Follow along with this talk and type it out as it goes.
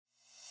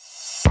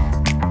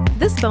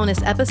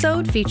bonus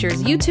episode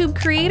features YouTube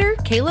creator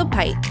Caleb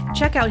Pike.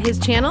 Check out his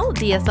channel,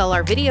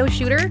 DSLR Video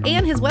Shooter,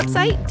 and his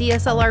website,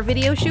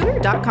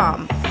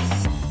 DSLRVideoShooter.com.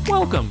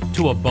 Welcome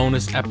to a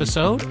bonus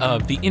episode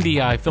of the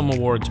IndieEye Film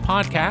Awards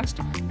podcast.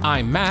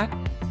 I'm Matt,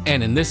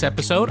 and in this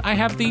episode, I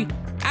have the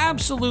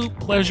absolute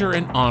pleasure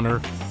and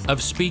honor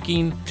of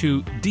speaking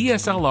to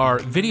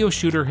DSLR video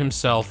shooter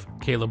himself,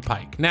 Caleb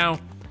Pike. Now,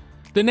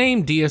 the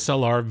name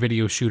DSLR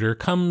Video Shooter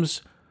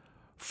comes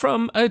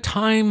from a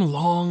time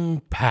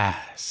long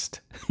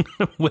past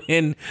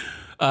when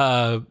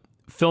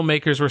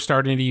filmmakers were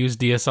starting to use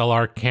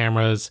DSLR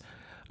cameras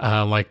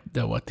like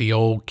the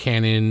old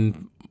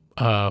Canon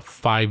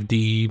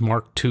 5D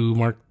Mark II,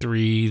 Mark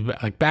III,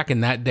 like back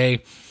in that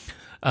day.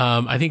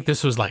 I think when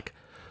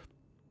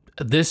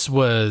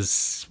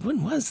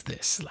was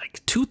this?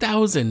 Like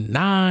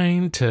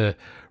 2009 to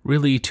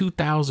really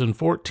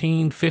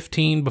 2014,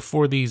 15,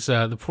 before the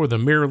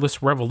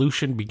mirrorless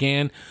revolution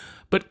began.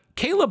 But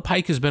Caleb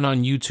Pike has been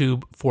on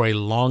YouTube for a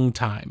long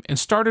time and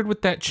started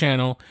with that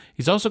channel.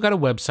 He's also got a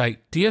website,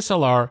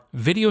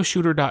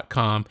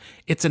 DSLRVideoShooter.com.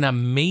 It's an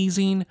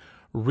amazing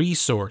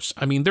resource.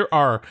 I mean,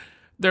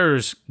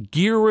 there's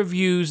gear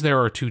reviews,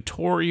 there are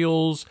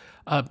tutorials.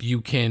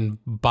 You can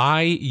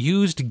buy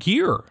used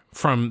gear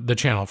from the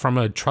channel, from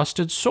a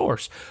trusted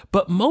source.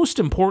 But most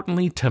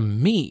importantly to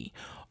me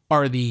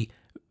are the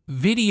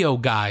video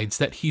guides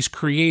that he's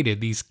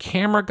created, these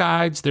camera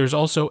guides. There's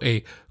also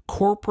a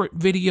corporate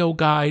video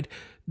guide.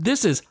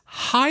 This is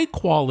high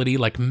quality,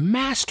 like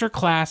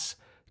masterclass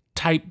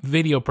type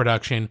video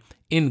production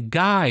in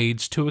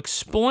guides to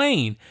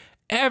explain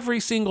every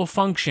single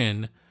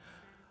function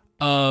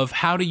of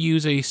how to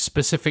use a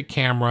specific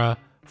camera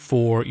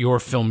for your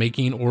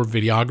filmmaking or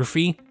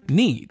videography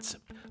needs.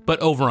 But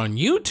over on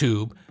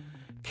YouTube,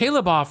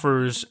 Caleb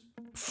offers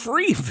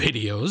free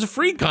videos,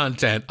 free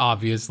content,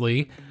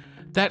 obviously,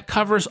 that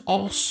covers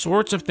all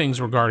sorts of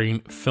things regarding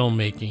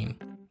filmmaking.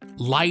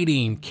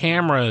 Lighting,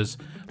 cameras,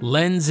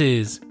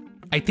 lenses.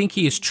 I think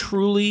he is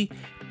truly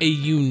a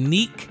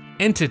unique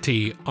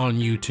entity on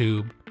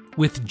YouTube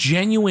with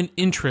genuine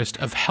interest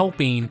of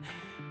helping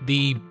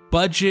the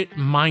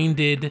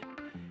budget-minded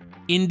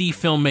indie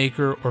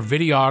filmmaker or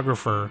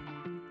videographer.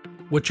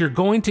 What you're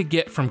going to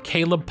get from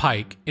Caleb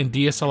Pike in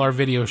DSLR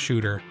Video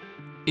Shooter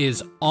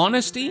is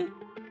honesty,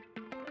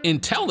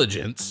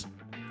 intelligence,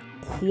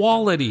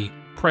 quality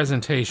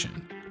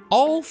presentation,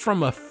 all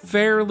from a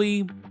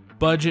fairly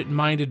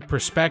budget-minded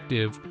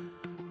perspective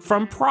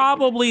from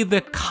probably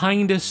the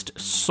kindest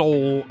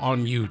soul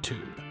on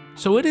YouTube.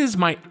 So it is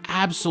my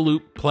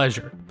absolute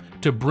pleasure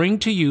to bring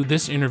to you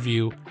this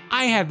interview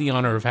I had the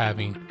honor of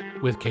having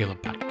with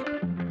Caleb Pike.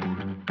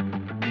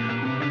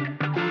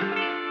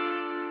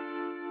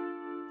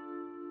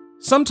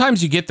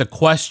 Sometimes you get the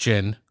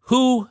question,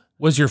 who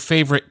was your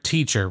favorite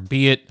teacher,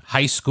 be it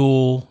high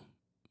school,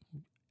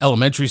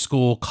 elementary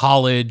school,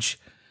 college?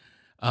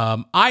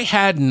 I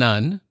had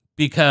none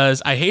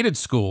because I hated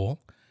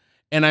school,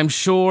 and I'm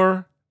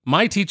sure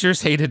my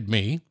teachers hated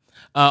me.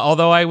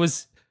 Although I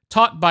was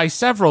taught by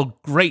several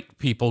great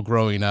people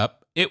growing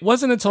up, it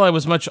wasn't until I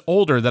was much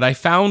older that I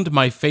found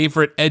my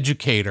favorite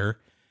educator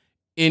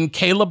in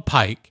Caleb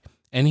Pike,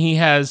 and he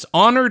has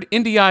honored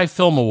IndieEye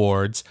Film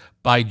Awards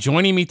by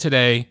joining me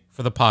today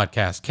for the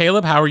podcast.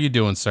 Caleb, how are you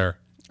doing, sir?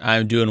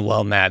 I'm doing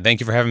well, Matt.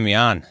 Thank you for having me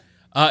on.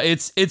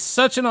 It's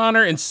such an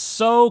honor and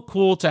so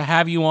cool to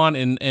have you on,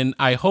 and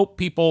I hope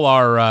people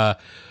are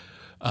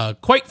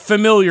quite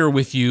familiar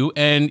with you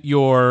and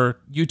your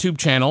YouTube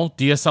channel,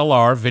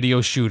 DSLR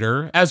Video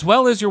Shooter, as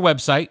well as your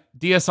website,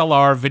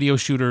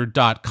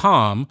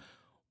 DSLRVideoShooter.com,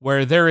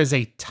 where there is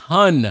a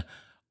ton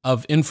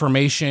of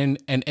information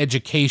and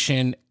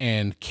education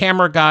and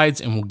camera guides,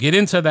 and we'll get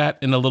into that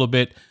in a little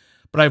bit.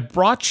 But I've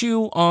brought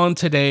you on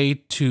today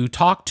to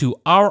talk to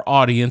our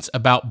audience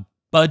about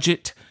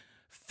budget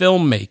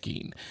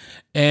filmmaking.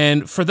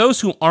 And for those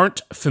who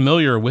aren't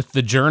familiar with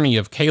the journey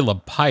of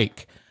Caleb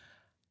Pike,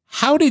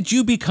 how did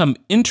you become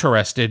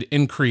interested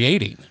in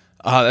creating?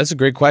 That's a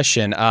great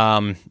question.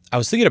 I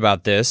was thinking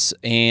about this,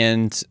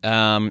 and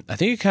I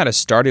think it kind of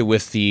started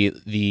with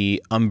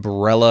the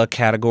umbrella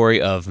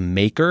category of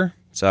maker.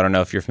 So I don't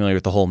know if you're familiar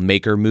with the whole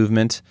maker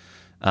movement.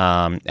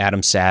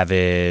 Adam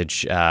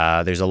Savage,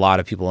 there's a lot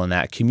of people in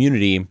that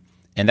community,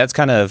 and that's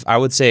kind of, I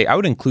would say, I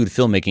would include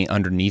filmmaking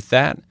underneath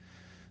that.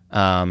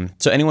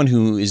 So anyone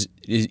who is,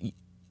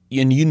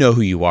 and you know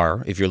who you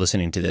are if you're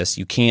listening to this,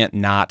 you can't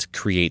not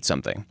create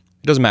something.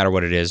 It doesn't matter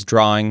what it is,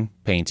 drawing,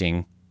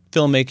 painting,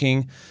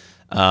 filmmaking.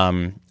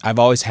 I've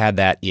always had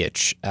that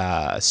itch.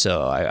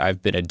 So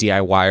I've been a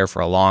DIYer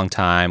for a long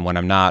time. When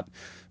I'm not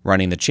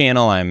running the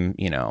channel, I'm,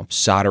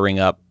 soldering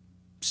up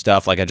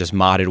stuff. Like I just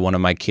modded one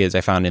of my kids. I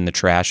found in the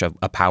trash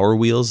a Power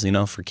Wheels,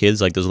 for kids,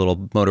 like those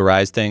little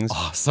motorized things.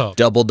 Awesome.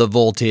 Doubled the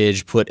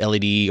voltage, put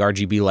LED,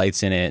 RGB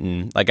lights in it,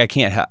 and like I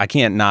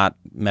can't not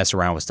mess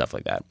around with stuff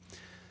like that.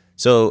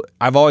 So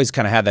I've always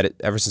kind of had that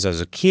ever since I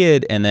was a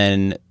kid, and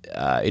then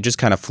it just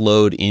kind of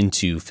flowed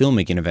into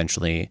filmmaking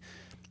eventually.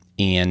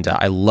 And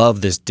I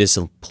love this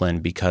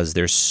discipline because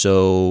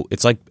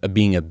it's like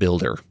being a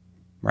builder,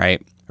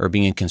 right? or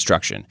being in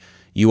construction.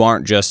 You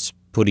aren't just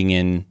putting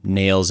in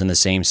nails in the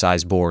same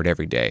size board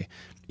every day.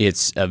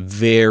 It's a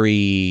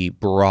very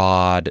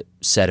broad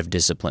set of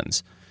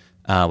disciplines,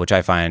 which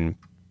I find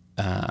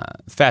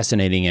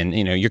fascinating, and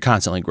you're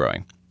constantly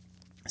growing.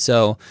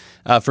 So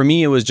for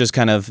me, it was just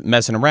kind of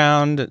messing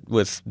around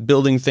with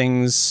building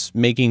things,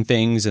 making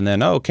things, and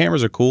then, oh,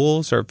 cameras are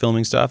cool, start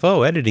filming stuff.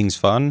 Oh, editing's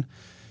fun.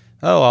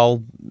 Oh,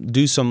 I'll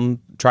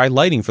try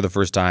lighting for the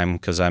first time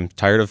because I'm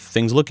tired of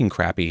things looking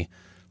crappy.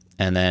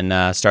 And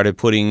then started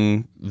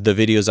putting the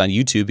videos on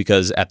YouTube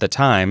because at the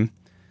time,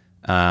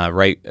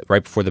 right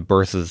before the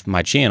birth of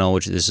my channel,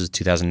 which this is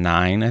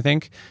 2009, I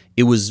think,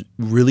 it was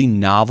really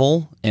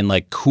novel and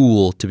like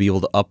cool to be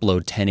able to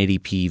upload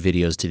 1080p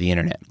videos to the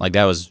internet. Like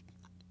that was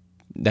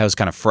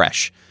kind of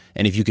fresh.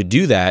 And if you could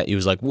do that, it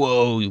was like,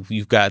 whoa,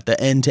 you've got the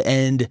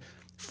end-to-end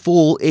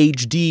full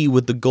HD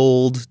with the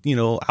gold,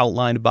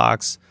 outlined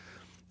box.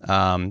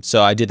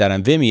 So I did that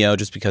on Vimeo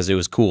just because it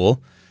was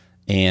cool,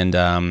 and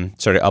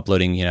started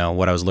uploading,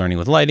 what I was learning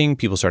with lighting.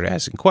 People started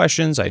asking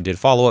questions. I did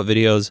follow-up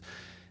videos,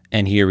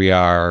 and here we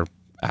are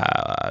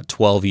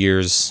 12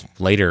 years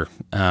later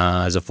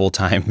as a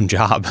full-time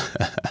job.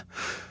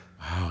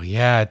 Oh,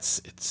 yeah,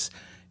 it's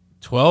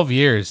 12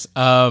 years.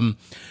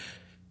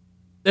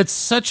 It's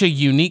such a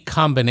unique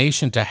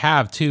combination to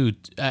have, too,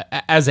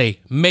 as a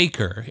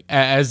maker,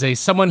 as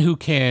someone who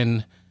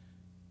can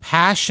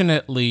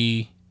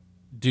passionately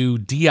do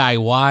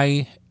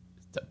DIY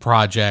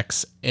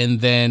projects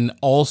and then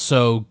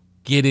also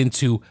get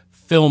into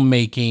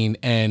filmmaking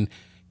and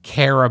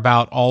care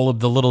about all of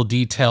the little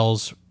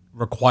details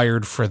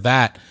required for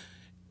that.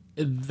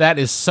 That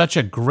is such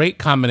a great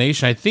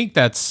combination. I think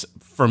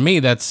for me,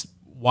 that's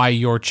why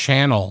your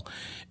channel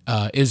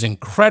is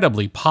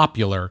incredibly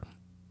popular.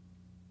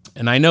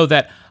 And I know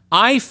that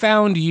I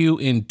found you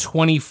in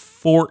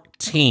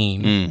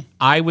 2014.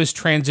 I was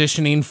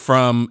transitioning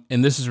from,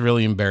 and this is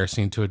really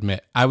embarrassing to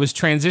admit, I was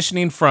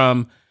transitioning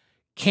from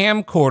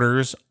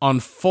camcorders on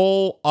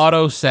full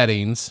auto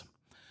settings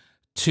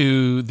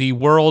to the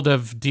world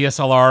of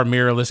DSLR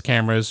mirrorless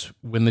cameras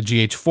when the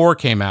GH4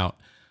 came out.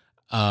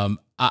 I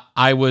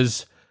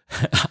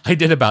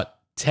did about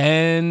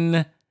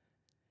 10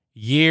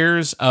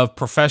 years of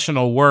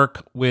professional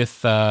work with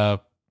Canon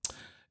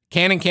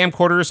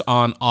camcorders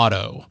on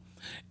auto,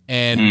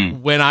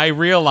 and when I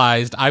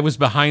realized I was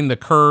behind the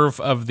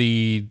curve of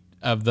the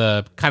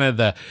kind of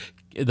the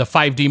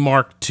 5D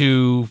Mark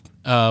II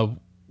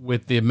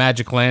with the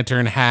Magic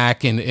Lantern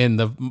hack and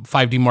the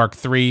 5D Mark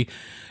III,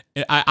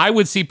 I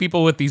would see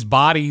people with these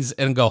bodies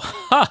and go,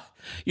 "Ha!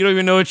 You don't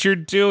even know what you're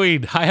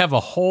doing. I have a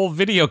whole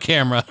video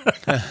camera."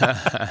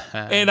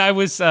 And I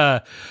was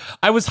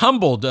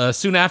humbled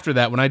soon after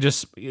that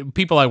when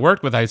people I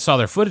worked with, I saw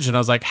their footage and I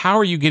was like, how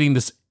are you getting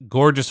this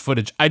gorgeous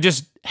footage? I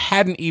just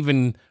hadn't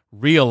even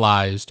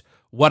realized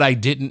what I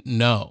didn't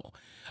know.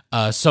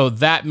 So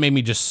that made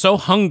me just so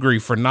hungry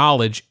for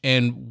knowledge.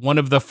 And one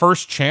of the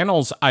first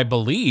channels, I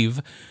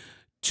believe,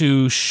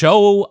 to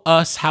show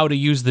us how to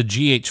use the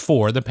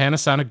GH4, the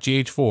Panasonic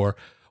GH4,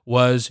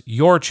 was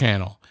your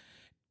channel.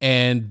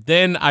 And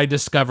then I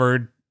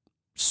discovered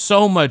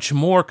so much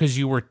more because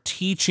you were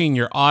teaching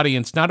your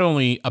audience not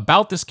only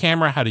about this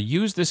camera, how to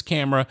use this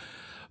camera,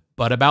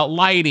 but about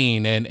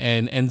lighting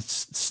and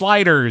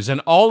sliders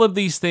and all of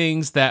these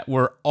things that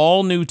were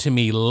all new to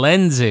me,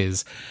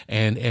 lenses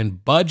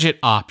and budget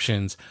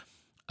options.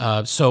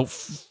 So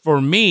for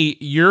me,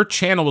 your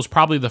channel was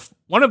probably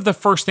one of the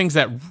first things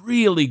that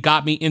really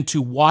got me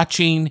into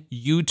watching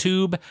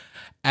YouTube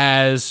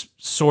as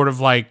sort of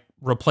like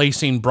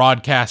replacing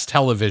broadcast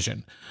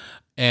television.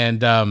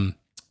 And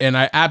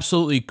I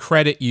absolutely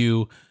credit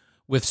you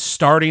with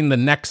starting the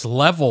next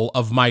level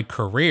of my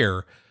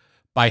career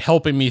by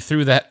helping me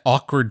through that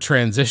awkward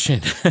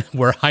transition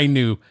where I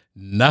knew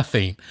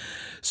nothing.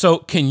 So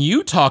can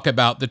you talk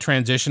about the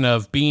transition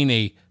of being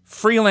a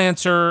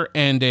freelancer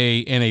and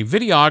a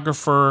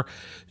videographer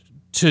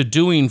to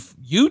doing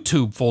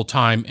YouTube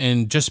full-time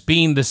and just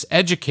being this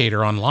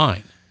educator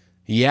online?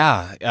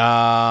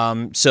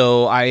 Yeah.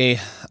 So I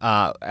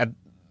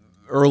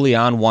early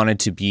on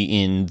wanted to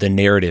be in the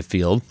narrative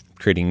field,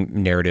 creating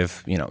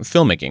narrative,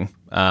 filmmaking.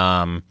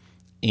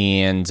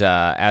 And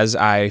as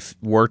I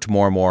worked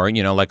more and more,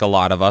 like a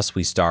lot of us,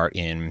 we start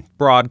in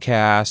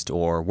broadcast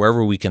or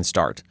wherever we can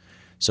start.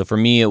 So for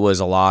me, it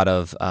was a lot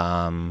of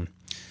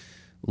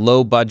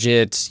low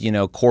budget,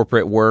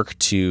 corporate work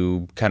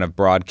to kind of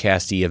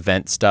broadcasty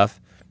event stuff.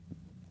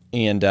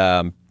 And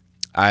as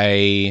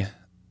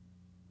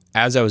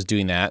I was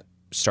doing that,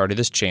 started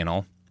this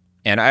channel.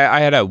 And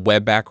I had a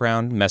web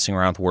background, messing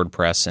around with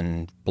WordPress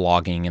and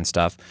blogging and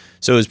stuff.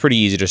 So it was pretty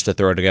easy just to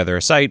throw together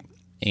a site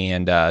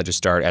and just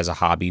start as a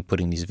hobby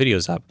putting these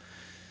videos up.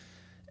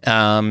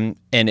 And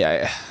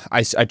I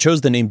chose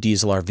the name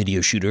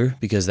DSLRVideoShooter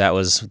because that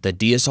was the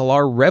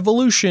DSLR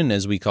revolution,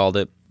 as we called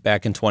it,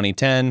 back in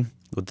 2010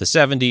 with the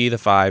 7D, the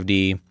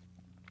 5D,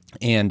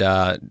 and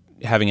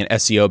having an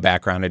SEO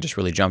background, I just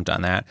really jumped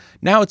on that.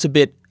 Now it's a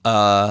bit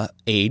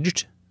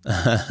aged.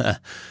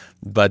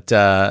 But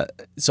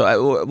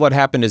so what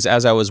happened is,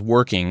 as I was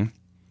working,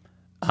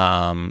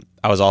 I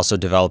was also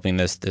developing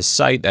this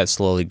site that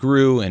slowly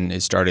grew, and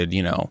it started,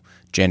 you know,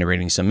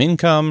 generating some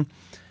income.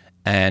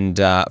 And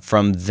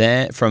from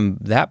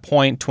that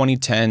point,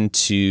 2010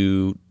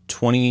 to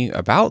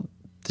about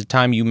the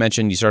time you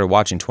mentioned you started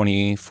watching,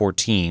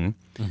 2014,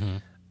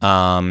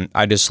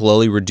 I just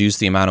slowly reduced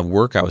the amount of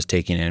work I was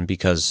taking in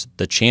because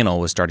the channel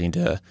was starting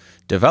to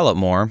develop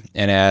more.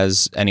 And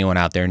as anyone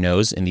out there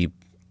knows, in the,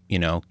 you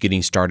know,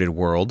 getting started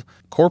world,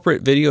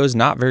 corporate video is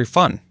not very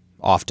fun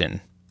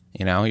often.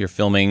 You know, you're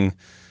filming,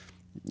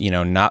 you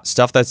know, not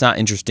stuff that's not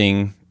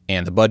interesting,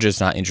 and the budget's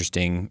not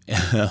interesting,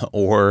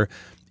 or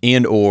you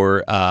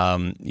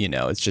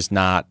know, it's just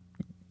not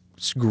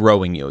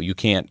growing you. You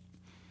can't,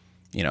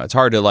 you know, it's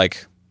hard to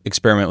like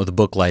experiment with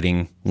book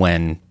lighting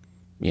when,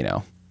 you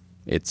know,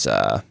 it's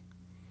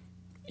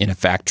in a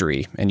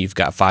factory and you've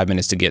got 5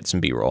 minutes to get some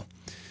B-roll.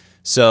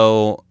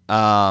 So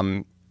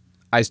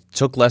I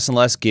took less and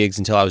less gigs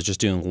until I was just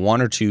doing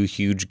 1 or 2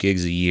 huge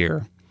gigs a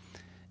year.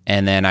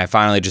 And then I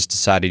finally just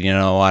decided, you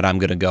know what, I'm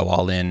going to go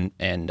all in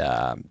and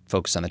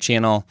focus on the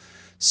channel.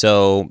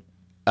 So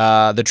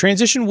the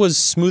transition was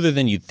smoother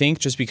than you'd think,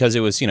 just because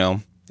it was, you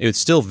know, it was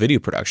still video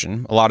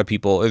production. A lot of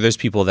people, there's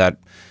people that,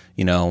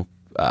 you know,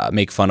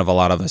 make fun of a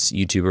lot of us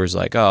YouTubers,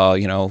 like, oh,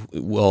 you know,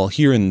 well,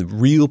 here in the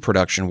real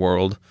production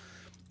world,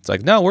 it's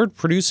like, no, we're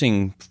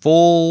producing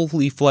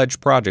fully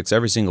fledged projects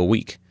every single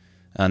week.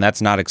 And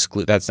that's not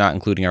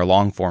including our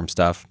long form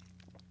stuff.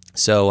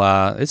 So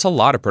it's a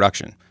lot of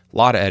production. A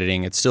lot of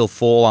editing. It's still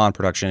full on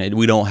production.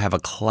 We don't have a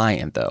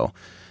client though,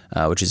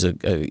 which is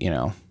you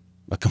know,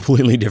 a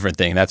completely different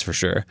thing. That's for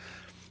sure.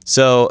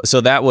 So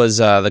that was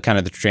the kind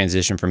of the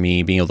transition for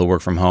me, being able to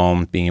work from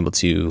home, being able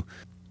to,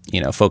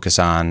 you know, focus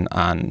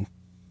on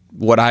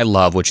what I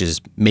love, which is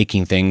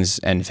making things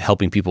and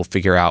helping people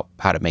figure out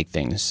how to make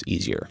things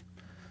easier.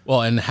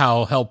 Well, and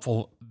how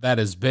helpful that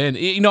has been.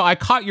 You know, I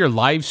caught your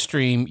live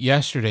stream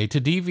yesterday. To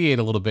deviate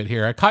a little bit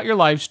here, I caught your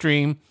live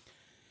stream,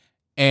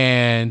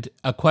 and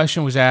a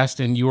question was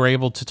asked, and you were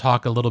able to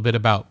talk a little bit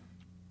about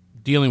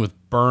dealing with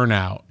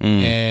burnout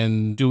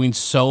and doing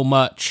so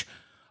much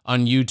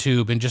on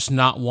YouTube and just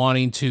not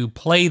wanting to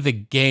play the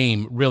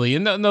game, really.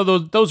 And no,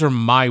 those are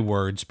my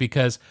words,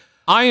 because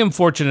I am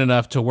fortunate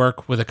enough to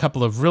work with a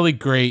couple of really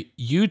great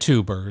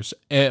YouTubers,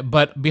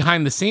 but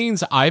behind the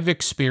scenes, I've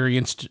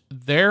experienced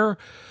their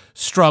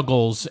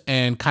struggles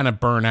and kind of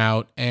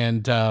burnout.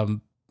 And,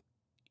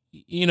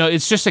 you know,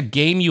 it's just a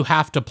game you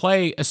have to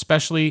play,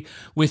 especially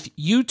with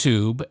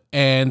YouTube,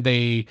 and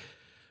they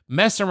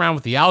mess around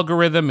with the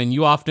algorithm, and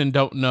you often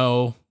don't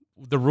know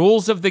the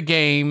rules of the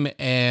game,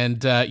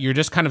 and you're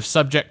just kind of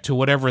subject to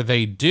whatever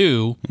they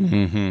do.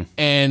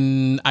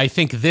 And I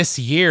think this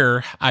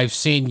year I've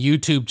seen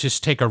YouTube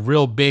just take a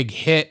real big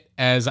hit,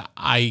 as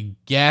I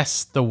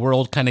guess the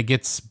world kind of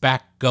gets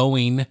back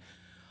going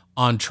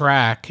on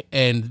track,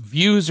 and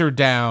views are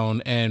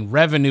down and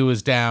revenue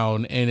is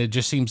down, and it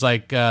just seems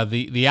like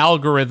the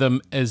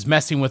algorithm is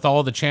messing with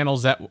all the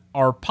channels that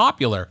are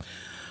popular.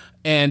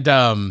 And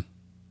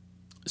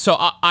so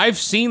I've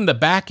seen the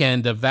back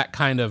end of that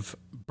kind of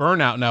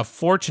burnout. Now,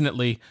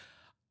 fortunately,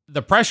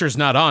 the pressure's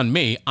not on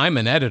me. I'm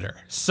an editor.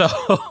 So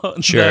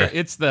sure,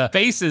 it's the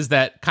faces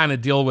that kind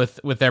of deal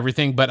with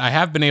everything, but I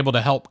have been able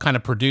to help kind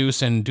of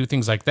produce and do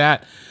things like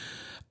that.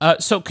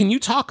 So can you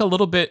talk a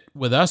little bit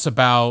with us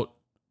about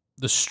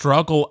the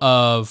struggle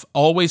of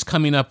always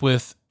coming up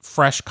with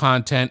fresh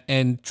content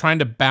and trying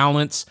to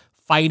balance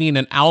fighting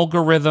an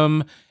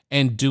algorithm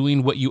and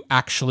doing what you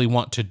actually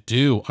want to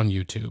do on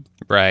YouTube?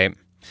 Right.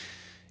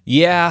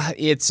 Yeah,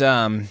 it's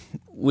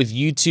with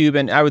YouTube,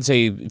 and I would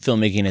say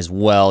filmmaking as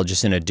well,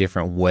 just in a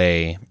different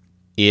way.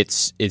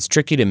 It's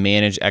tricky to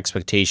manage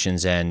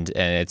expectations, and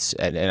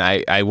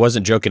I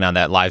wasn't joking on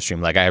that live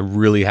stream. Like, I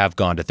really have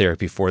gone to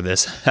therapy for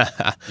this.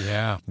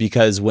 Yeah.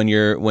 Because when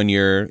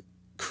you're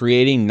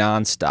creating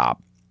nonstop,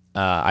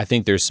 I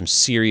think there's some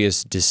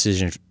serious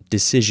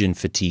decision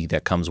fatigue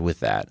that comes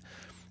with that.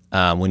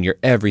 When you're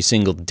every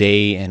single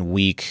day and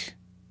week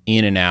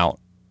in and out,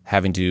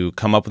 having to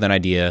come up with an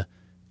idea,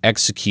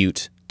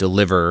 execute,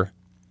 deliver,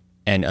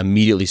 and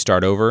immediately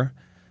start over.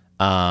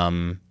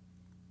 And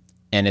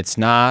it's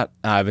not,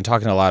 I've been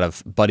talking to a lot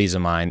of buddies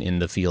of mine in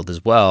the field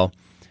as well.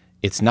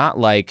 It's not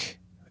like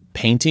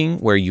painting,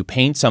 where you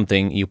paint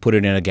something, you put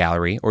it in a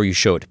gallery, or you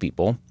show it to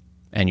people,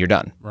 and you're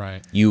done.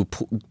 Right. You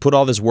put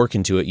all this work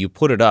into it, you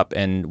put it up,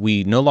 and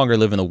we no longer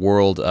live in the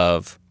world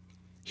of,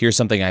 here's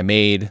something I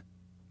made,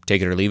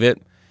 take it or leave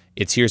it.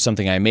 It's, here's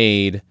something I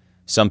made,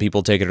 some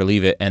people take it or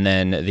leave it, and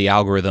then the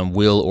algorithm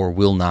will or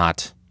will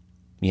not,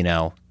 you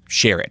know,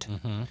 share it.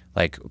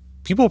 Like,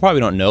 people probably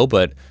don't know,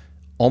 but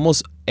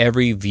almost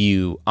every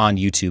view on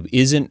YouTube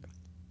isn't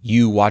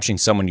you watching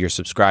someone you're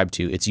subscribed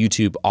to. It's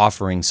YouTube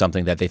offering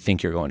something that they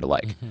think you're going to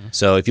like.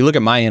 So if you look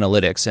at my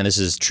analytics, and this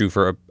is true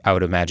for, I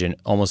would imagine,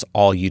 almost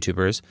all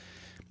YouTubers,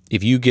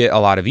 if you get a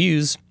lot of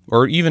views,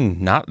 or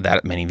even not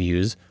that many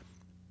views,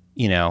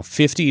 you know,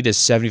 50 to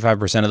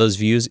 75% of those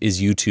views is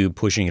YouTube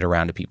pushing it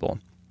around to people.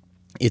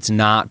 It's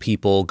not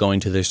people going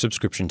to their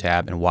subscription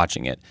tab and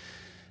watching it.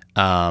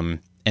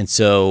 And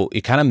so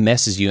it kind of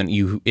messes you,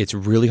 and it's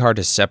really hard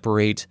to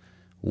separate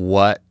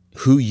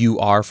who you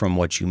are from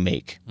what you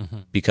make,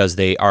 because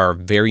they are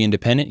very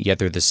independent, yet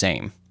they're the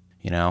same,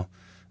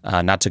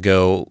 not to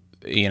go,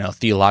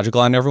 theological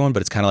on everyone,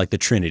 but it's kind of like the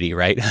Trinity,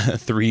 right?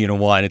 3 in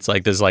 1. It's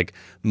like this like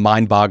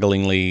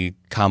mind-bogglingly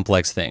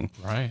complex thing.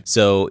 Right.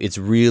 So it's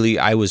really,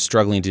 I was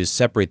struggling to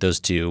separate those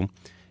two.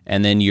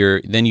 And then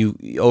you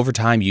over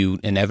time,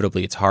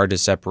 inevitably, it's hard to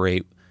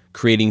separate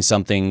creating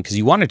something, because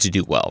you want it to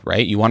do well,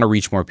 right? You want to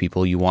reach more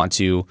people. You want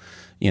to,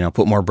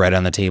 put more bread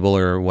on the table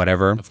or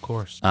whatever. Of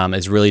course.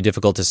 It's really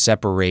difficult to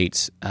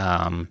separate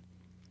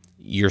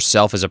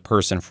yourself as a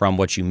person from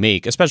what you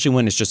make, especially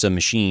when it's just a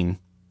machine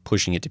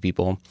pushing it to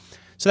people.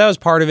 So that was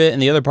part of it.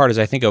 And the other part is,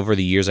 I think over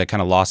the years, I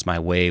kind of lost my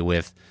way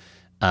with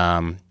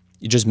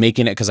just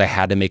making it because I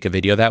had to make a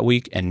video that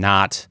week, and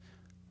not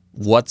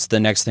what's the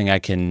next thing I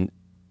can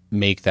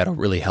make that'll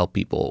really help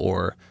people,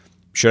 or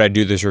should I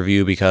do this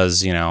review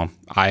because,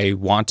 I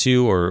want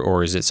to,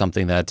 or is it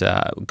something that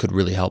could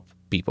really help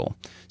people?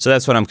 So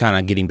that's what I'm kind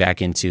of getting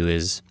back into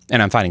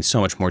and I'm finding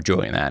so much more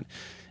joy in that,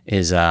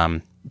 is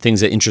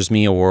things that interest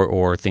me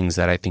or things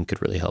that I think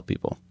could really help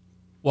people.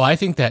 Well, I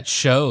think that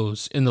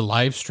shows in the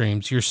live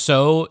streams. You're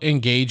so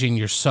engaging,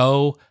 you're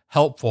so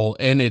helpful,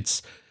 and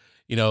it's,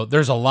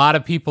 there's a lot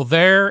of people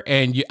there,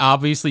 and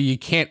obviously you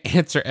can't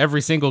answer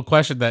every single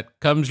question that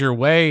comes your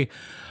way.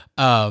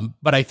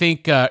 But I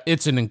think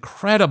it's an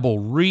incredible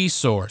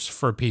resource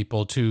for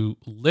people to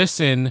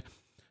listen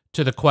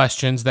to the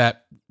questions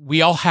that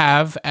we all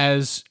have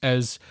as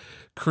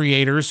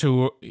creators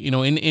who,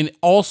 in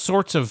all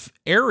sorts of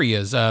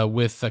areas,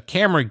 with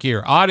camera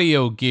gear,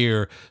 audio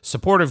gear,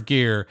 supportive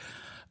gear,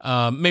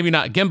 maybe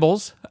not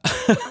gimbals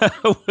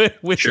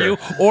with Sure. you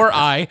or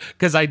I,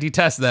 because I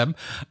detest them.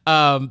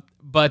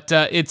 But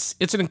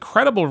it's an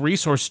incredible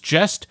resource,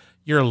 just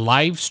your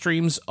live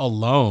streams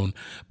alone.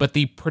 But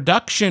the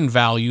production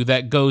value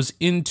that goes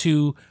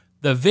into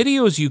the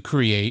videos you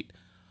create,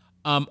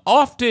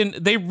 often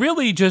they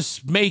really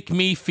just make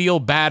me feel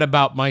bad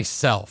about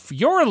myself.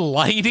 Your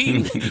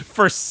lighting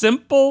for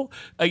simple,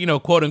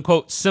 quote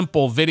unquote,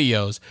 simple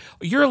videos,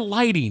 your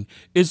lighting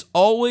is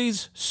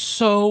always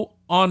so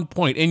on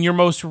point. In your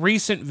most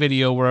recent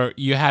video where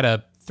you had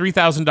a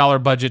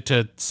 $3,000 budget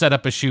to set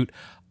up a shoot,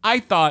 I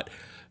thought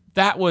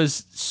that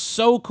was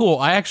so cool.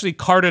 I actually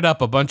carted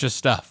up a bunch of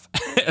stuff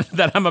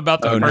that I'm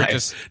about to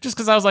purchase, just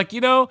because I was like,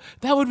 that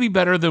would be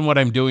better than what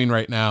I'm doing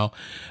right now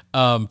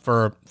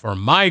for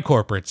my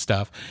corporate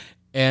stuff.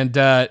 And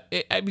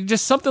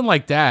just something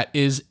like that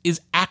is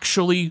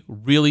actually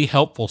really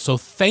helpful. So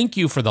thank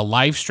you for the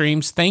live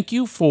streams. Thank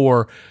you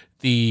for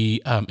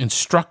the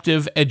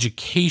instructive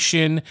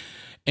education,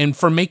 and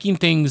for making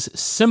things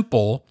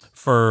simple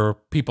for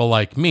people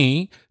like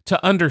me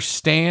to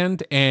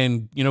understand,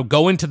 and,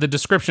 go into the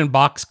description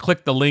box,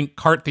 click the link,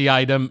 cart the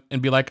item,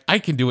 and be like, I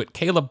can do it.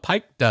 Caleb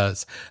Pike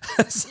does.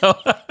 So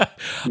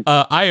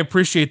I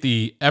appreciate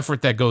the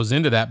effort that goes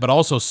into that. But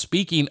also,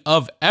 speaking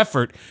of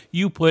effort,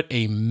 you put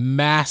a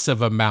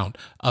massive amount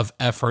of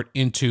effort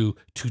into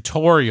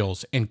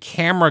tutorials and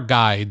camera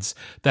guides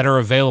that are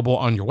available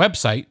on your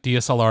website,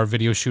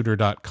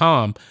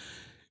 DSLRVideoShooter.com.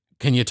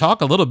 Can you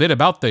talk a little bit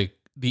about the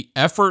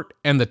effort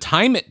and the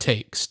time it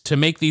takes to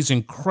make these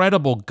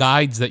incredible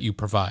guides that you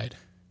provide?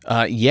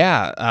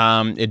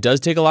 It does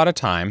take a lot of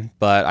time,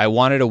 but I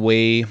wanted a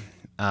way,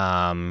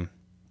 a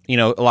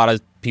lot of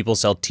people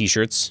sell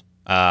t-shirts.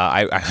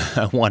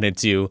 I wanted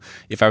to,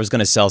 if I was going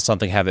to sell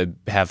something,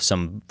 have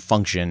some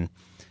function.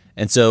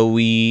 And so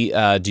we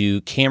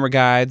do camera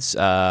guides,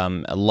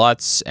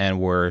 LUTs,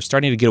 and we're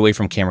starting to get away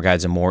from camera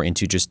guides and more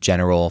into just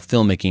general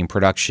filmmaking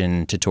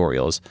production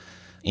tutorials.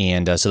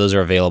 And so those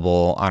are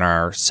available on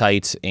our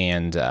site,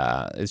 and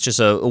it's just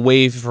a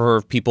way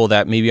for people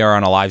that maybe are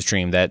on a live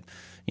stream that,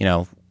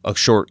 a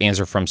short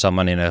answer from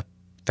someone in a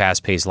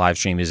fast-paced live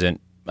stream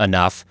isn't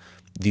enough.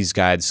 These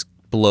guides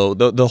blow.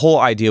 The whole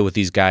idea with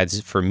these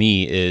guides for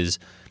me is,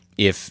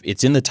 if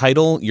it's in the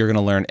title, you're going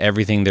to learn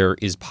everything there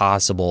is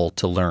possible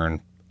to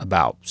learn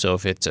about. So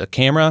if it's a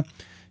camera,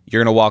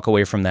 you're going to walk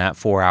away from that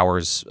 4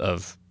 hours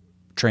of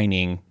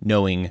training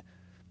knowing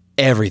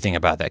everything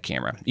about that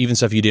camera, even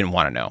stuff you didn't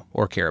want to know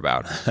or care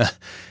about.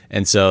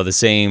 And so the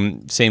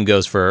same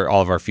goes for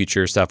all of our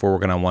future stuff. We're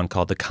working on one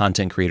called the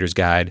Content Creators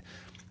Guide,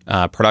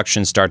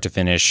 production start to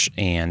finish,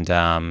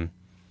 and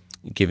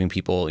giving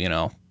people,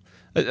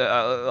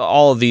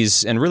 all of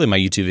these, and really my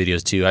YouTube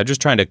videos too. I'm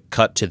just trying to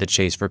cut to the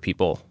chase for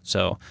people.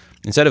 So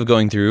instead of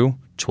going through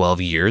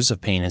 12 years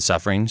of pain and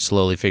suffering,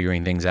 slowly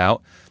figuring things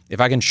out,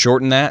 if I can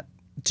shorten that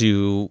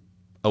to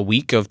a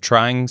week of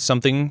trying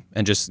something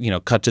and just,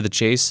 cut to the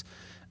chase,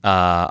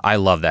 I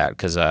love that,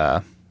 because,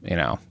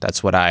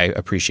 that's what I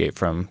appreciate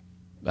from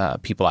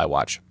people I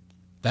watch.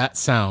 That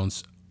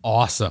sounds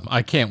awesome.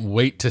 I can't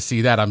wait to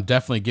see that. I'm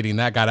definitely getting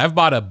that guide. I've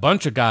bought a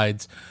bunch of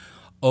guides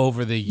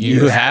over the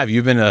years. You have.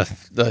 You've been a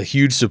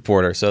huge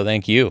supporter, so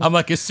thank you. I'm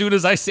like, as soon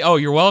as I see, oh,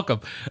 you're welcome.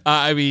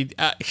 I've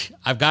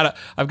got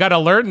to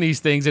learn these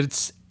things.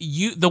 It's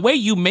the way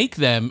you make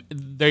them.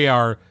 They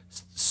are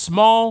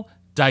small,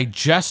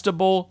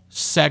 digestible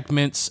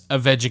segments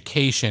of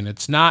education.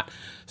 It's not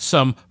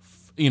some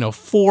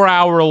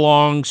 4-hour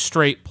long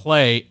straight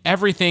play.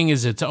 Everything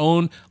is its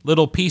own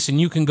little piece,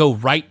 and you can go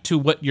right to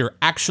what you're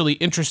actually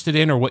interested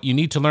in or what you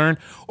need to learn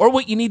or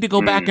what you need to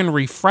go back and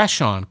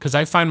refresh on, because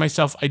I find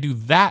myself, I do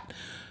that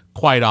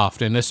quite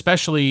often,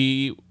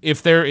 especially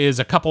if there is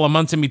a couple of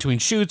months in between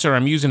shoots or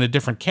I'm using a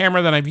different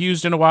camera than I've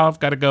used in a while. I've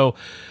got to go,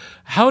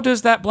 how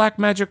does that black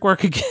magic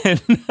work again?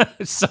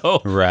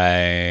 So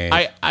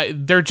right.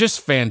 They're just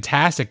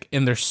fantastic,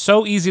 and they're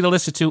so easy to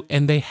listen to,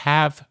 and they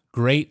have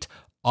great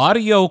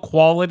audio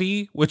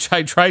quality, which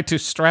I try to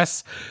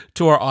stress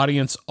to our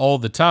audience all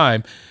the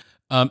time.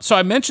 So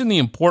I mentioned the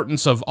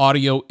importance of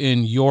audio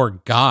in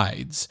your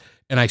guides,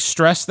 and I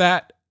stress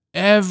that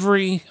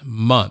every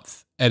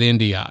month at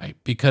IndieEye,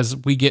 because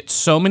we get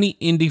so many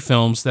indie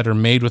films that are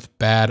made with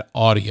bad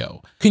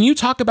audio. Can you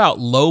talk about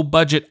low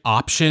budget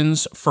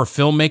options for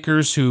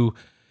filmmakers who,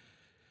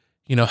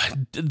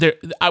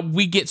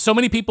 we get so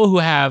many people who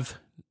have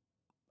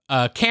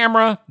a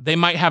camera, they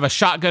might have a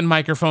shotgun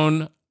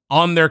microphone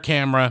on their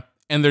camera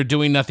and they're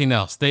doing nothing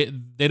else. They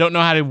don't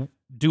know how to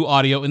do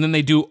audio, and then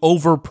they do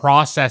over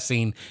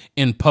processing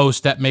in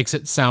post that makes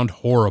it sound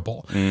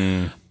horrible.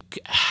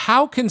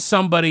 How can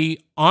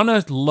somebody on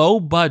a low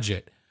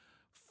budget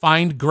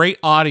find great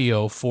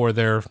audio for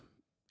their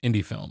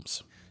indie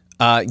films?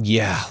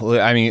 Yeah,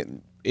 I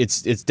mean,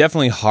 it's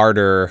definitely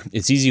harder.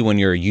 It's easy when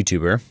you're a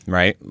YouTuber,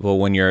 right? Well,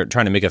 when you're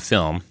trying to make a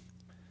film,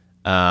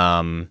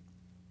 I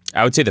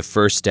would say the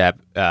first step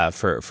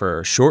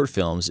for short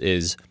films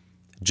is,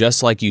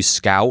 just like you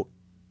scout,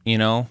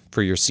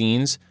 for your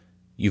scenes,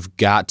 you've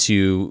got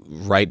to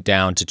write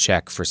down to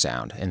check for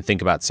sound and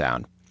think about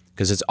sound,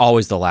 because it's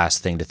always the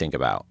last thing to think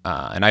about.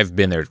 And I've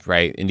been there,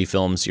 right? Indie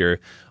films,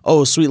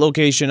 oh, sweet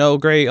location, oh,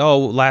 great, oh,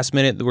 last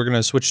minute, we're going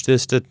to switch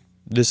this to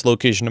this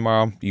location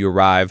tomorrow. You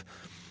arrive,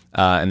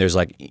 and there's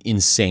like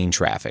insane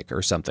traffic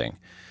or something.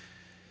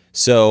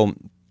 So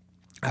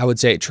I would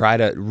say try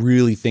to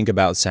really think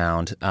about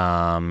sound,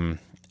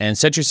 and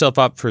set yourself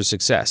up for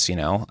success. You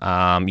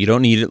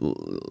don't need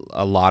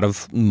a lot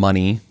of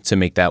money to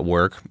make that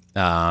work.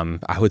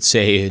 I would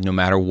say no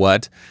matter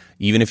what,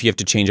 even if you have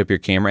to change up your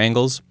camera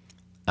angles,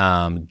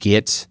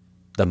 get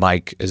the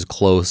mic as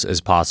close as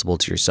possible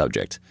to your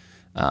subject.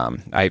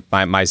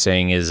 My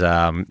saying is,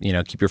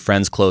 keep your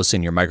friends close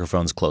and your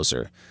microphones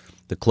closer.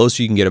 The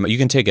closer you can get them, you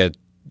can take a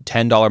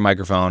 $10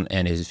 microphone,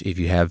 and if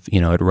you have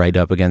it right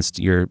up against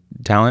your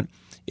talent,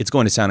 it's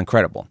going to sound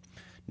incredible,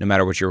 no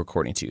matter what you're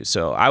recording to.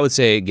 So I would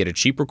say get a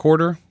cheap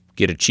recorder,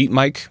 get a cheap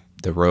mic.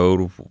 The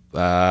Rode,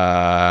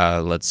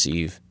 let's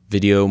see,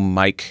 Video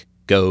Mic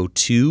Go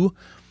 2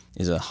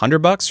 is $100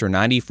 or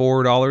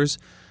 $94.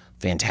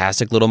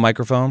 Fantastic little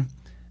microphone.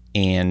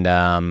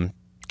 And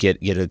get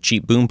a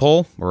cheap boom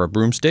pole or a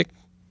broomstick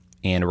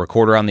and a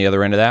recorder on the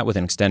other end of that with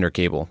an extender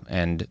cable,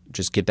 and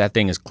just get that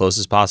thing as close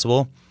as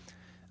possible.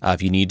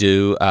 If you need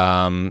to,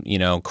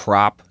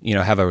 crop,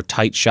 have a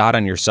tight shot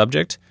on your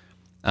subject,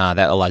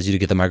 that allows you to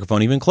get the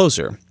microphone even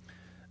closer.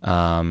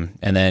 And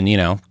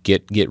then,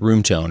 get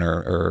room tone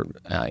or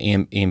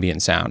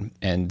ambient sound.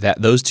 And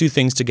those two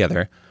things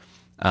together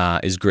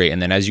is great.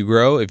 And then as you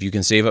grow, if you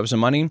can save up some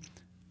money,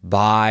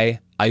 buy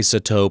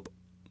isotope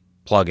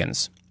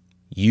plugins.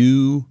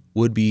 You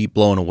would be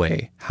blown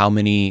away how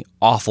many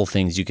awful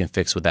things you can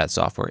fix with that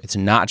software. It's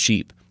not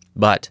cheap,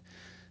 but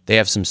they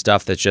have some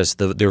stuff that's just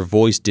their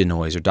voice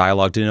denoise or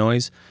dialogue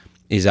denoise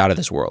is out of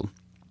this world.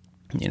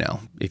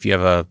 If you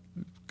have a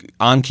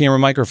on-camera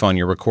microphone,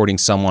 you're recording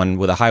someone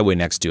with a highway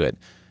next to it,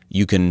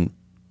 you can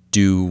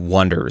do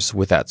wonders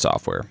with that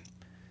software.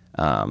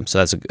 So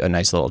that's a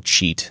nice little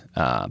cheat.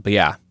 But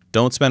yeah,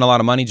 don't spend a lot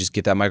of money. Just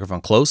get that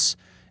microphone close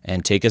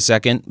and take a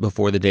second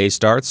before the day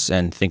starts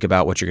and think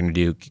about what you're going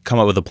to do. Come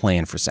up with a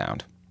plan for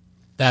sound.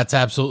 That's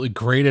absolutely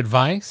great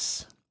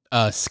advice.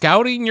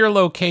 Scouting your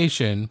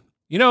location.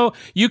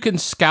 You can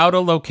scout a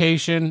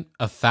location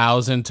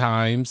 1,000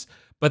 times,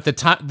 but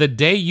the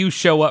day you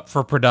show up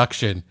for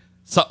production,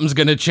 something's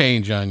going to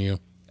change on you.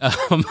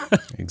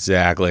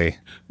 Exactly.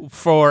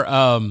 For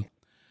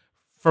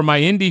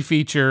my indie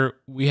feature,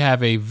 we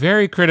have a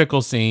very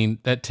critical scene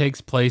that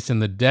takes place in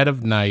the dead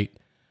of night.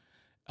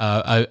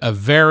 A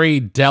very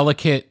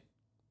delicate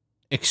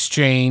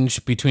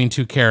exchange between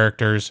two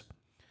characters.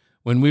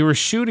 When we were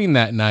shooting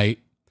that night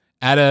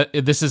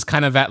this is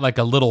kind of at like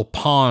a little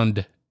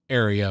pond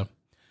area.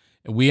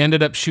 We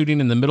ended up shooting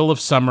in the middle of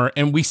summer,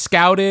 and we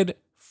scouted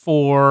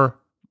for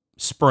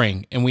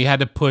spring, and we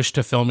had to push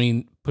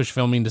filming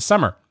to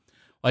summer.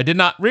 Well, I did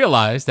not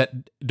realize that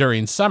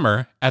during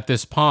summer at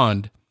this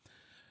pond,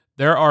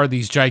 there are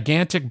these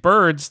gigantic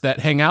birds that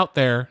hang out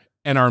there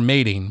and are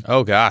mating.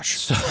 Oh gosh.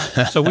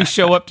 So we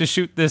show up to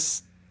shoot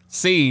this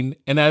scene,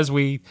 and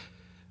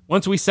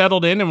once we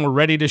settled in and were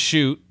ready to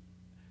shoot,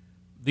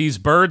 these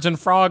birds and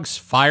frogs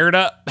fired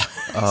up.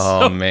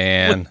 Oh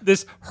man.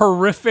 This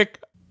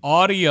horrific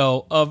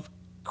audio of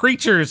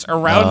creatures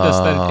around us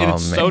and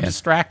it's so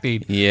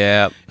distracting.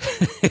 Yeah.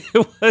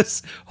 It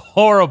was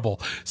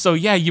horrible. So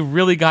yeah, you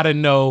really got to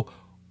know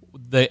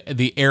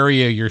the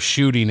area you're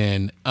shooting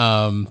in.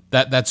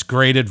 That's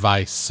great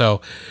advice.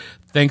 So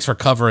thanks for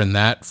covering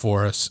that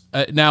for us.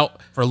 Now,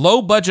 for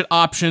low budget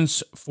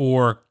options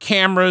for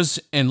cameras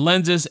and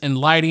lenses and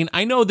lighting,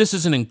 I know this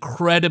is an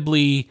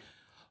incredibly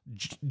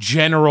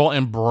general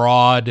and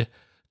broad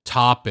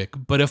topic,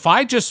 but if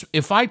I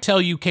tell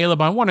you,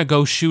 Caleb, I want to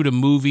go shoot a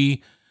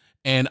movie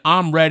and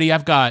I'm ready,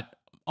 I've got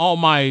all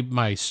my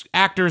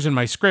actors and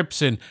my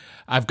scripts and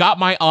I've got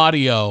my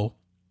audio,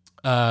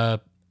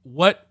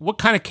 what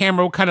kind of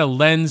camera, what kind of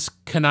lens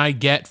can I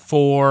get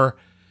for,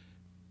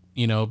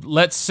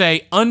 let's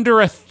say under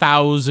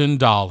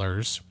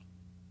 $1,000?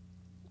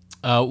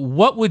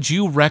 What would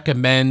you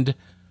recommend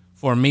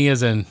for me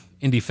as an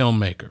indie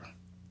filmmaker?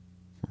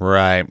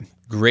 Right.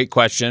 Great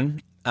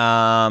question.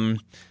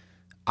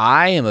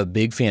 I am a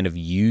big fan of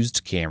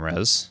used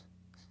cameras.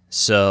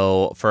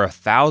 So for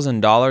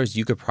 $1,000,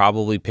 you could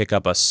probably pick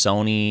up a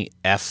Sony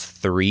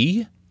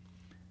F3,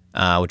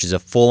 which is a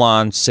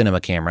full-on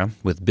cinema camera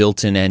with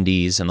built-in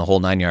NDs and the whole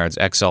 9 yards,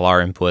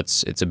 XLR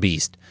inputs. It's a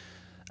beast.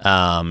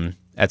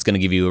 That's going to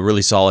give you a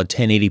really solid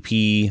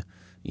 1080p.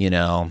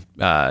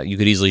 You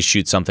could easily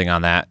shoot something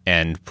on that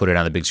and put it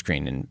on the big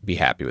screen and be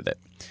happy with it.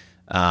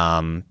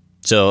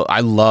 So I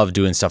love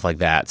doing stuff like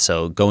that.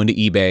 So go into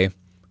eBay,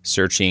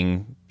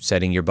 searching,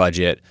 setting your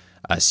budget,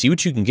 see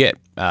what you can get.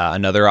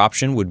 Another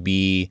option would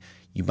be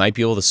you might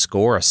be able to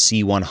score a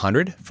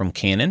C100 from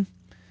Canon,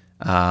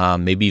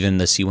 maybe even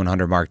the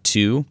C100 Mark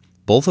II.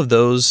 Both of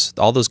those,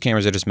 all those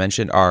cameras I just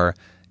mentioned are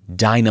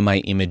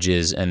dynamite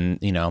images, and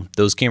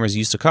those cameras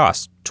used to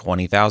cost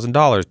 $20,000,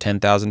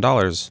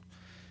 $10,000,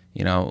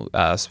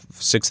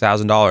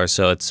 $6,000.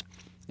 So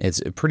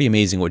it's pretty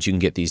amazing what you can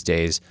get these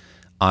days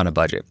on a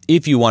budget.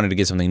 If you wanted to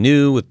get something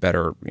new with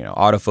better,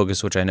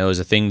 autofocus, which I know is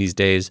a thing these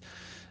days,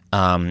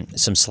 some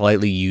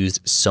slightly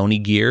used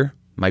Sony gear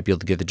might be able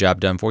to get the job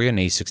done for you, an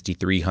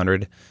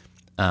A6300.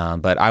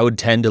 But I would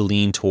tend to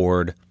lean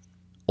toward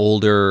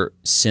older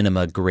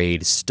cinema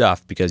grade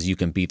stuff because you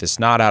can beat the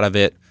snot out of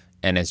it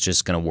and it's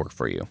just going to work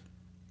for you.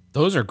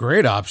 Those are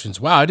great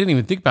options. Wow, I didn't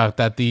even think about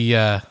that.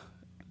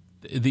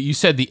 You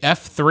said the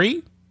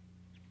F3?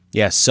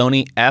 Yeah,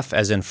 Sony F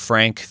as in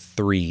Frank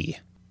 3.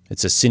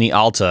 It's a Cine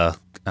Alta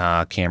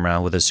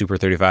camera with a super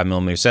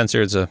 35mm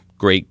sensor. It's a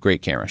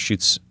great camera.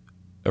 Shoots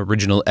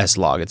original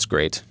S-Log. It's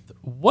great.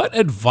 What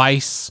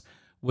advice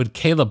would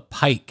Caleb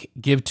Pike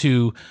give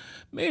to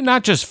maybe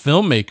not just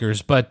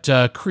filmmakers,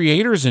 but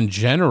creators in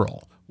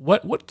general?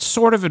 What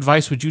sort of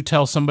advice would you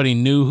tell somebody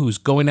new who's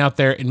going out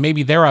there and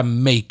maybe they're a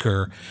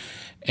maker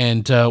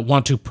and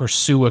want to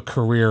pursue a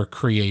career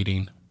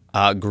creating?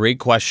 Great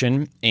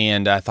question.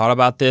 And I thought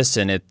about this,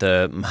 and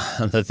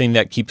the thing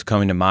that keeps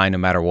coming to mind no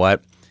matter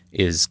what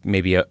is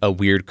maybe a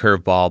weird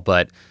curveball,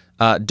 but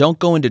don't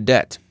go into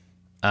debt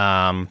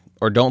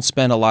or don't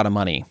spend a lot of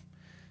money.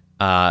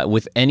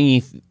 With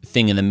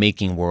anything in the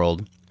making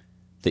world,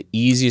 the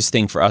easiest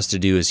thing for us to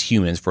do as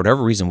humans, for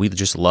whatever reason, we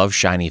just love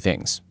shiny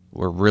things.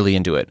 We're really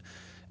into it.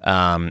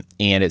 And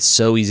it's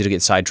so easy to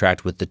get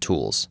sidetracked with the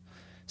tools.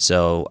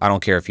 So I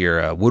don't care if you're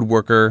a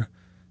woodworker,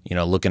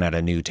 looking at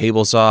a new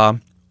table saw,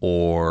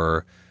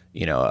 or,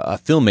 a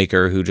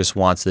filmmaker who just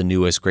wants the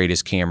newest,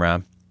 greatest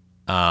camera.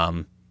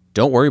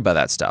 Don't worry about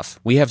that stuff.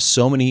 We have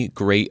so many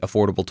great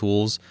affordable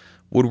tools.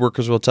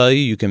 Woodworkers will tell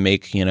you can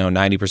make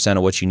 90%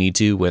 of what you need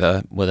to with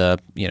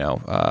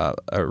a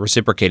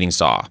reciprocating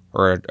saw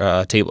or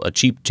a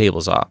cheap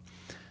table saw.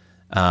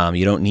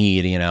 You don't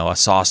need a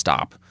saw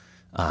stop.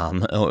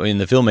 In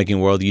the filmmaking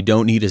world, you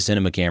don't need a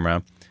cinema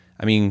camera.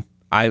 I mean,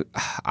 I'm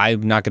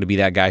not going to be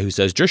that guy who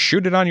says just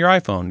shoot it on your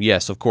iPhone.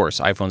 Yes, of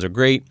course, iPhones are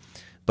great,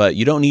 but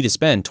you don't need to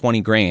spend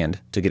 20 grand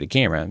to get a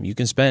camera. You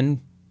can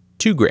spend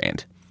 2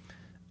 grand,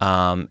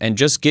 and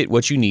just get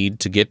what you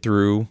need to get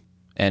through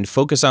and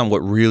focus on what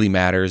really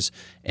matters.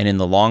 And in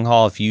the long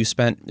haul,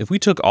 if we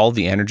took all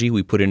the energy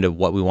we put into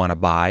what we want to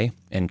buy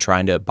and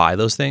trying to buy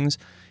those things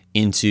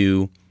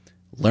into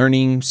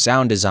learning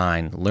sound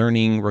design,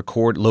 learning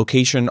record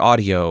location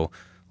audio,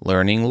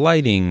 learning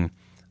lighting,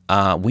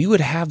 we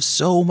would have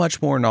so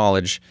much more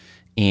knowledge,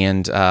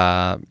 and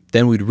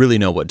then we'd really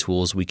know what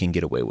tools we can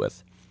get away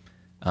with.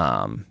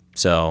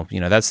 So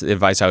that's the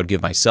advice I would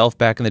give myself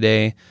back in the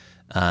day.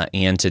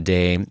 And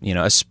today,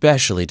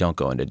 especially don't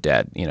go into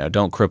debt.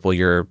 Don't cripple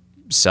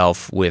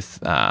yourself with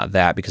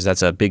that, because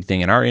that's a big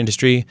thing in our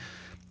industry,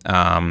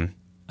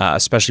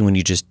 especially when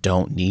you just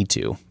don't need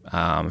to.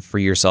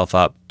 Free yourself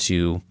up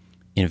to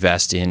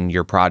invest in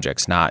your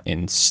projects, not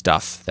in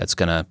stuff that's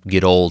going to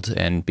get old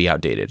and be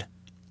outdated.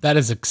 That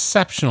is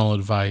exceptional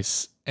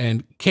advice.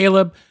 And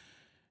Caleb,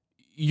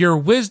 your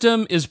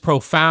wisdom is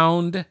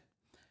profound.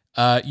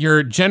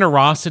 Your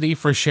generosity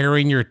for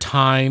sharing your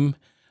time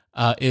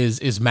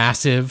is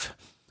massive.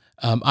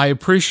 I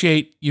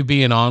appreciate you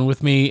being on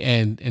with me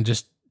and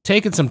just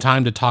taking some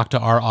time to talk to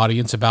our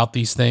audience about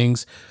these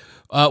things.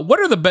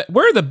 Where are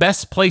the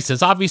best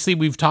places? Obviously,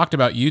 we've talked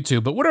about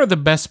YouTube, but what are the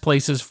best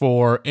places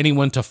for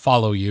anyone to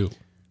follow you?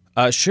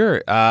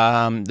 Sure.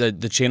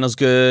 The channel's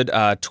good.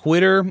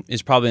 Twitter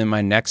is probably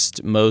my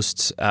next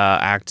most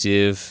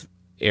active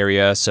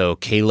area. So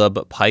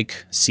Caleb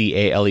Pike,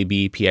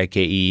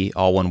 CalebPike,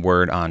 all one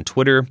word on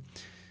Twitter.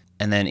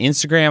 And then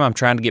Instagram, I'm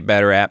trying to get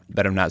better at,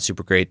 but I'm not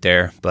super great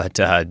there. But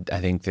I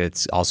think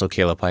that's also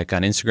Caleb Pike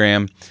on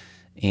Instagram.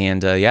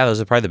 And yeah,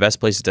 those are probably the best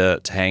places to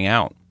hang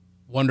out.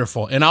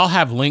 Wonderful. And I'll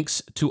have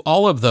links to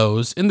all of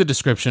those in the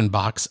description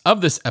box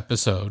of this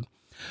episode.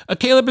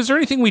 Caleb, is there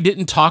anything we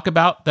didn't talk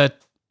about that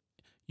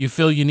you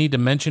feel you need to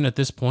mention at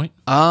this point?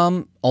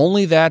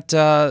 Only that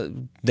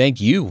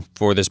thank you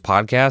for this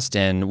podcast.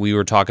 And we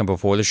were talking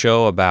before the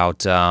show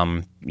about,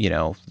 you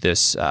know,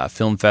 this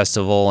film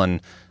festival. And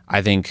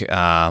I think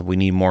we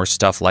need more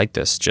stuff like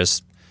this,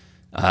 just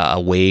a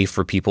way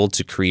for people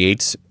to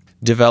create,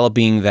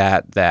 developing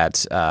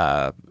that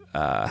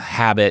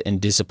habit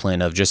and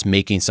discipline of just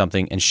making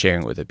something and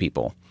sharing it with the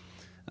people.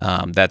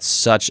 That's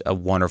such a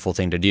wonderful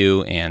thing to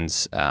do. And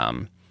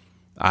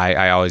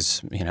I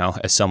always, you know,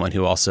 as someone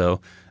who also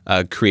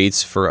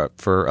creates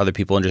for other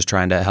people and just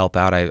trying to help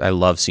out, I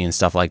love seeing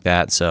stuff like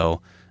that.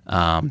 So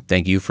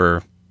thank you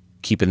for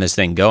keeping this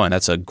thing going.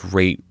 That's a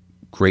great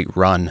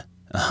run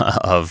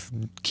of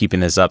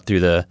keeping this up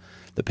through the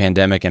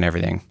pandemic and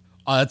everything.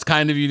 That's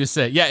kind of you to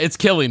say. Yeah, it's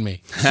killing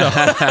me.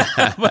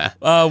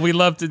 So we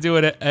love to do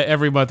it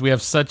every month. We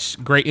have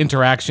such great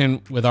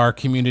interaction with our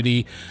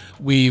community.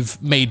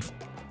 We've made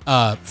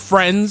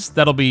friends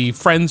that'll be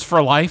friends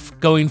for life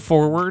going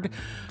forward,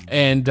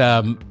 and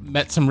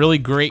met some really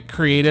great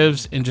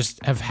creatives, and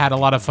just have had a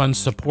lot of fun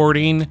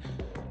supporting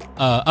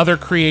other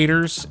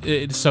creators.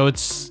 So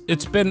it's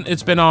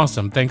been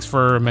awesome. Thanks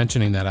for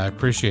mentioning that. I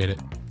appreciate it.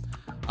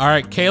 All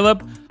right,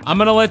 Caleb, I'm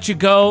going to let you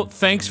go.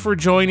 Thanks for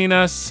joining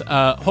us.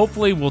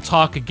 Hopefully we'll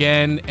talk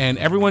again, and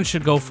everyone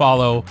should go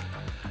follow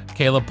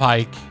Caleb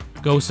Pike.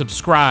 Go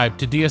subscribe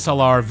to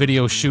DSLR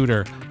Video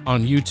Shooter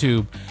on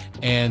YouTube,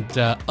 and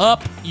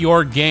up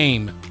your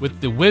game with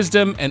the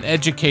wisdom and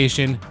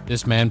education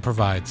this man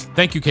provides.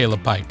 Thank you,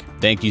 Caleb Pike.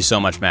 Thank you so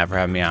much, Matt, for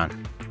having me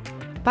on.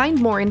 Find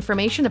more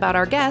information about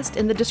our guest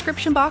in the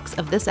description box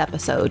of this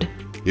episode.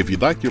 If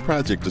you'd like your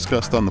project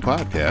discussed on the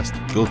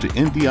podcast, go to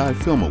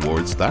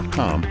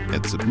IndieEyeFilmAwards.com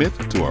and submit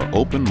to our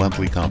open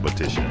monthly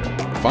competition.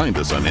 Find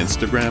us on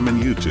Instagram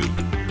and YouTube.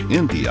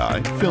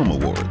 IndieEye Film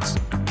Awards.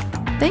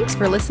 Thanks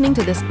for listening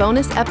to this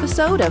bonus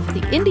episode of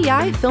the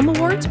IndieEye Film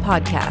Awards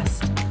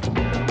podcast.